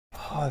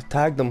Oh, I've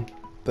tagged him,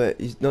 but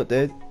he's not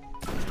dead.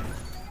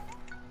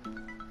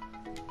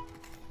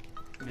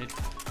 Mid.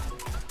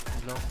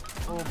 Low.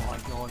 Oh my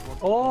god. What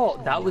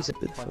Oh, that was a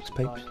Bit fuck's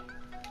pipes.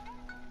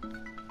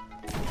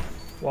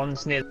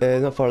 one's near.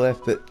 Not far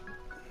left, but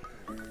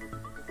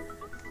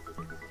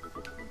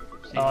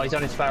Oh, he's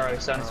on his sparrow.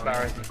 He's on his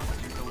sparrow.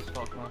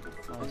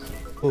 Nice.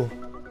 oh.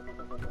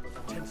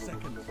 10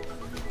 seconds.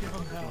 Give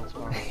him hell.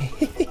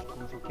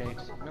 Going for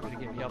caves. I'm not gonna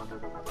give me up.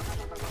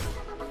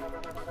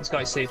 This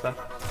guy's super.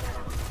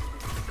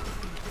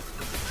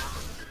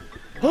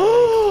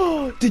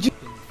 Oh, did you?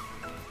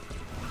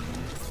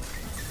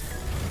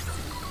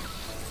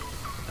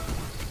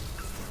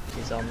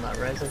 He's on that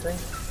res, I think.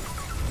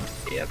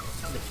 Yep,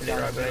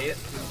 literally right below you.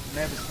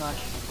 Never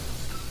smash.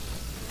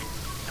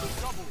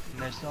 On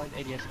their side,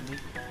 ADS and me.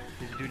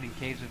 There's a dude in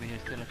caves over here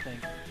still, I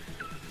think.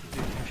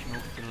 Dude pushing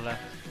over to the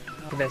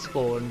left. They're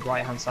spawned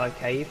right hand side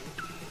cave.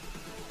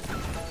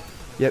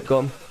 Yep, got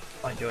him.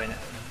 I join it.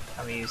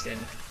 Haven't used it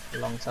in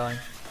a long time.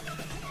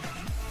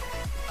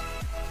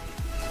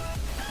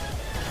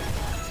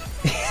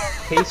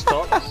 Peace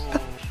box.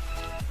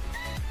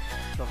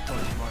 Drop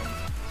towards mine.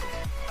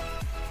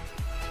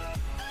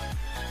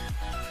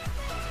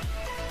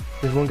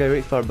 There's one guy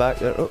right far back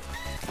there. Oh,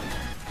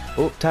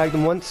 oh, tagged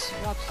him once.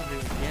 Absolutely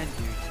again,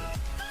 dude.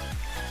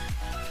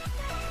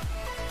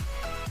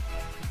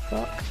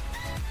 Fuck.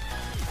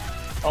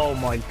 Oh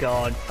my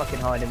god, fucking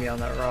hiding me on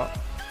that rock.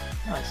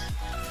 Nice.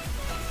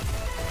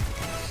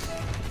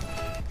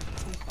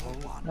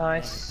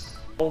 Nice.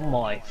 Oh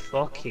my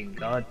fucking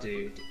god,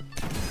 dude.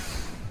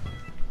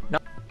 No.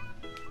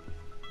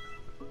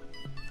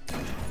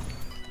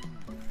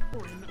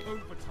 We're in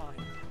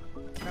overtime.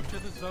 Capture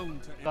the zone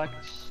to end. Back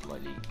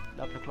slightly.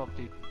 11 o'clock,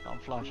 dude.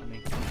 Don't flash on me.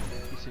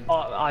 You see?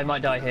 Oh, I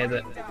might die here,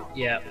 but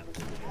yeah.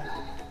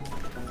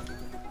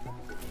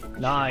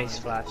 Nice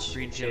flash.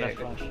 Green to your left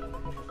Shit. flash.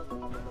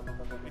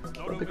 It's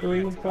not Got the over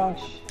green yet.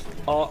 flash.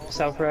 Oh,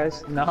 self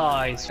res.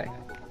 Nice.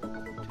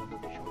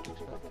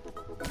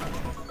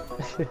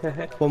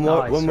 One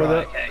more, Nice, one more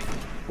right, there. okay.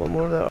 One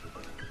more there.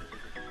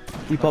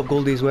 He popped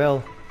Goldie as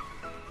well.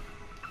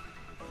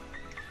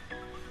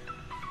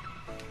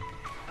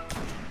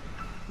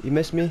 You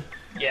missed me?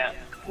 Yeah,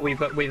 we've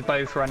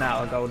both run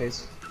out of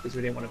goldies because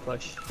we didn't want to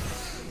push.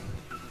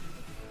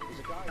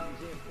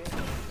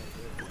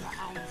 The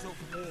hounds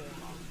of war.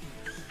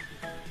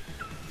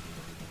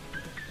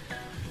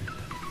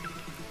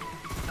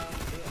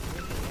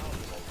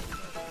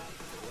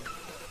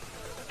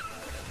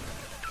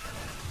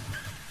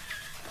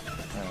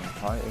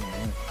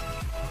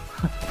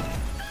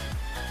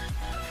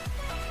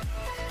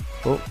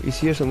 Oh, he's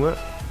here somewhere.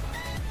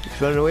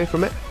 He's running away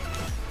from it.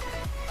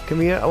 Come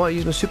here, I want to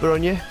use my super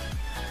on you.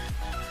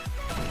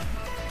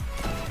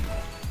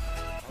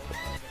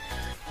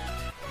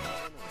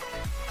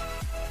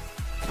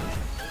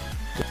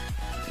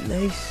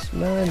 Nice,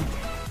 man.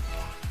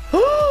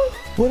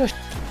 What a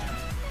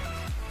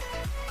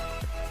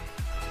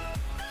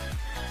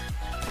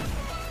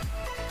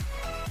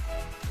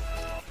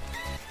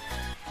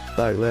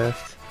back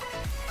left.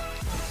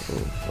 Oh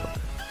fuck.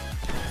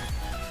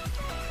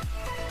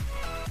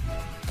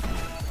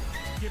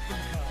 Give them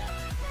hell.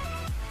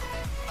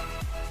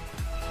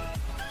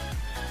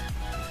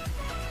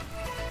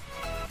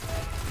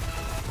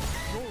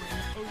 You're in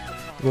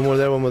overtime. One more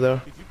there, one more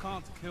there. If you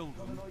can't kill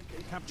them,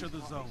 capture the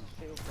zone.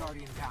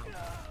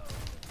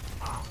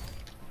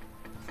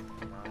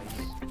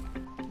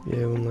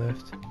 Yeah, one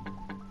left.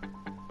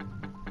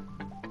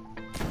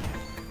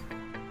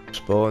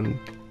 Spawn.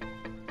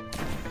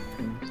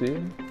 See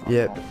him?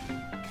 Yep.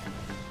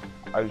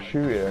 I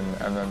shoot him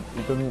and then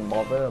he doesn't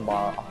bother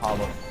about how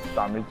much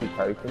damage he's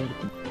taken. He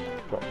can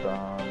drop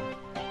down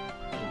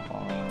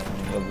on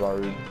the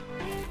road.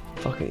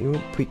 Fuck it, he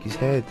won't peek his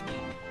head.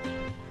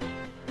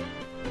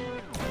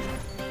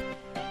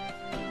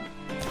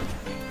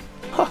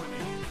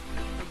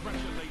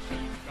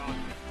 Congratulations,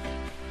 Guardian.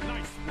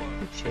 Nice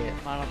work.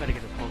 Shit. Man, I better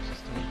get the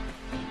closest to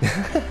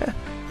him.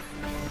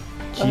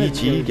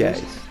 GG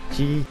guys.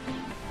 G.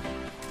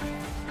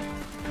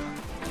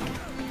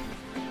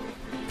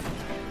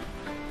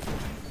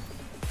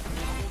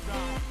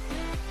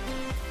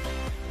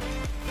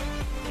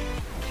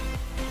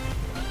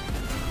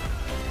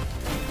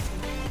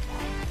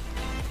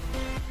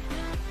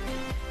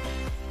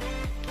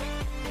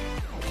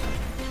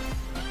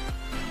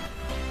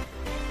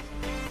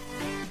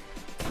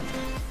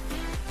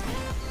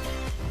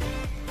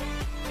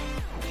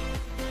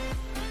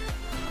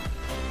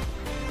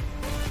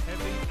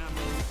 Heavy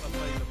ammo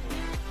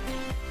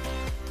available.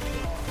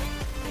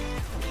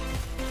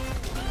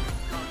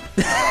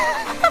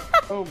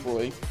 Oh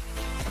boy.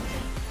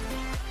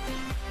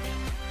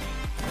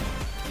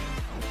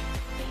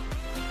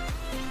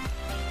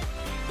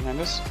 Behind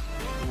us.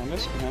 Behind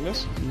us. Behind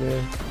us.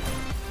 Yeah.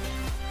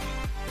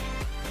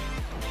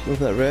 Go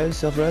for that res,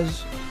 self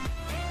res.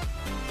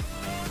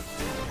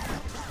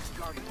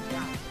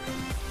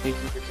 Thank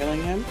you for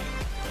killing him.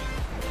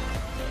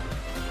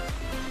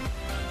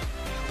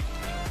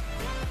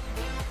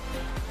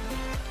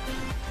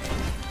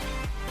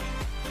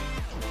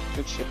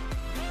 Good shit.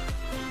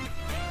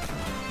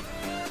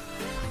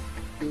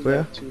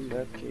 Where? Two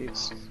left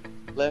caves.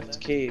 Left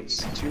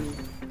caves. Two.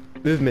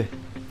 Move me.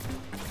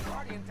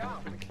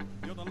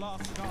 You're the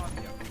last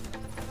guardian.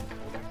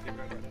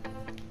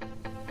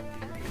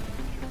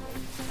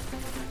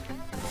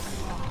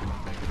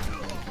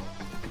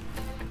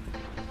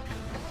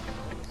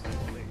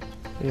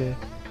 Yeah.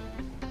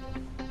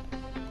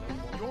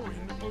 You're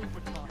in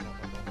overtime.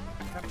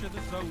 Capture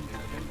the zone to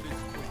end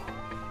this quick.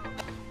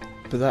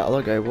 But that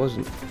other guy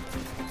wasn't.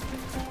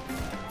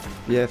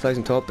 Yeah, flies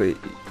on top, but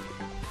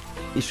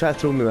he's trying to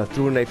throw me with a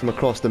throwing knife from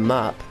across the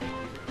map.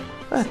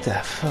 What the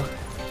fuck?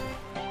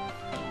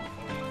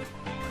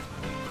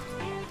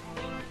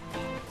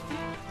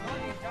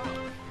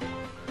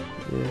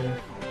 Yeah.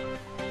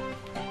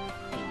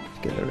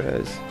 Get a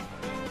res.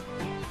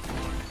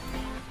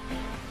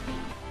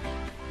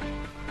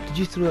 Did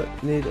you throw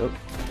that nade up?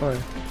 Oh.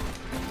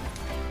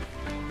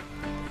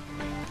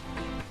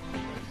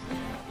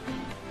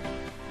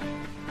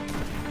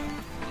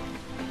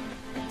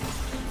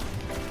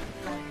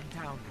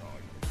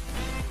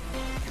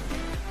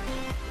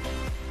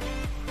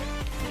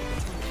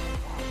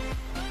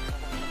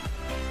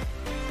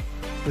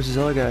 Where's this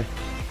other guy?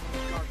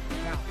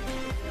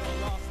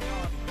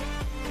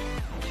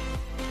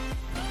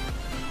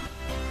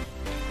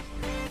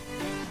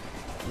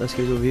 Let's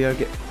get over here.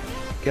 Get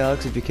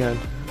Alex if you can.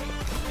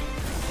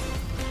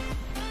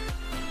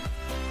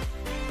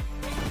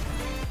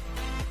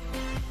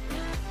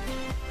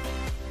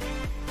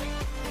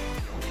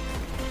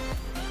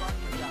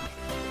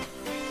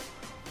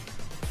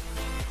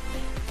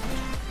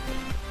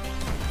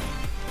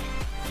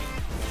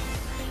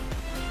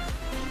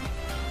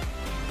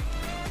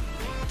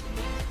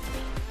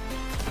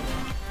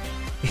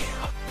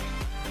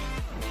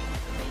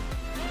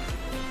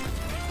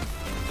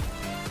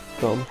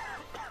 Come.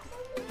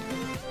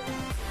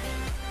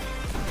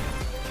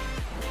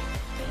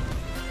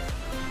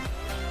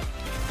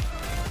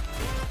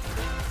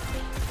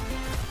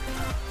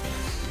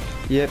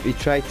 Yep, he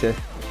tried to,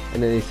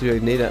 and then he threw a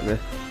nade at me.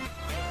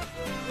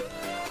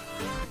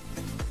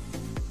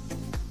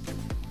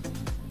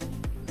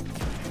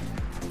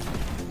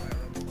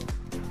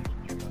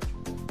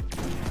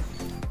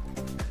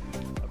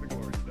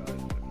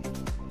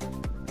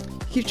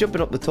 He keeps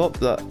jumping up the top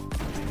of that.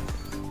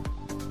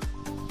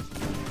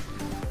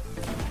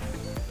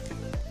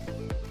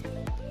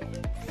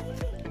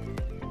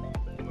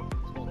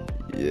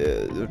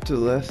 Yeah, they're to the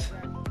left.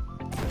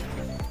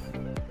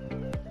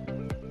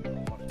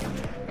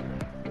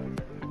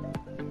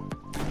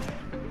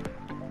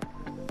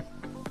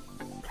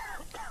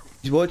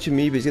 He's watching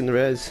me, but he's getting the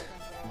res.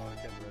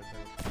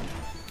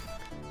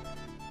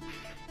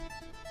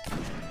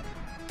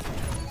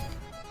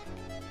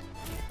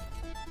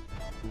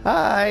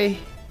 Hi!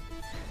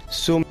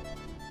 So End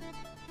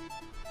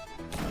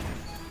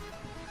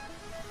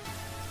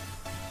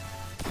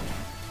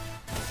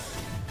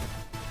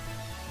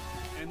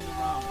the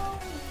round.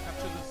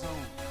 Capture the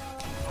zone.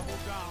 Double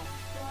down.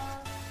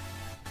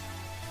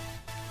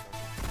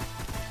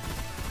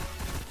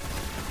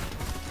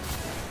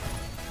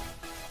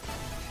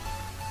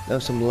 now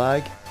some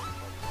lag.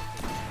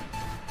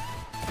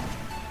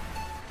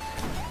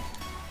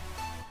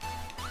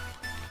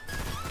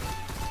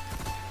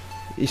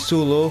 He's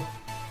so low.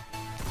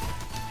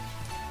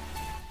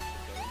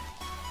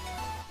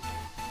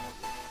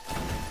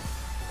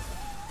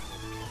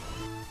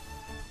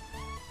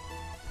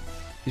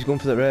 He's going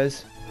for the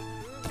res.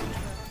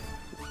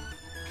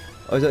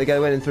 Oh, is that the guy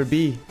that went in for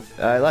B?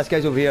 Last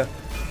guy's over here.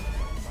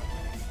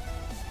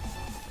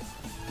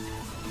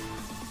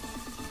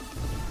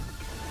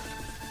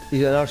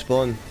 He's in our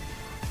spawn.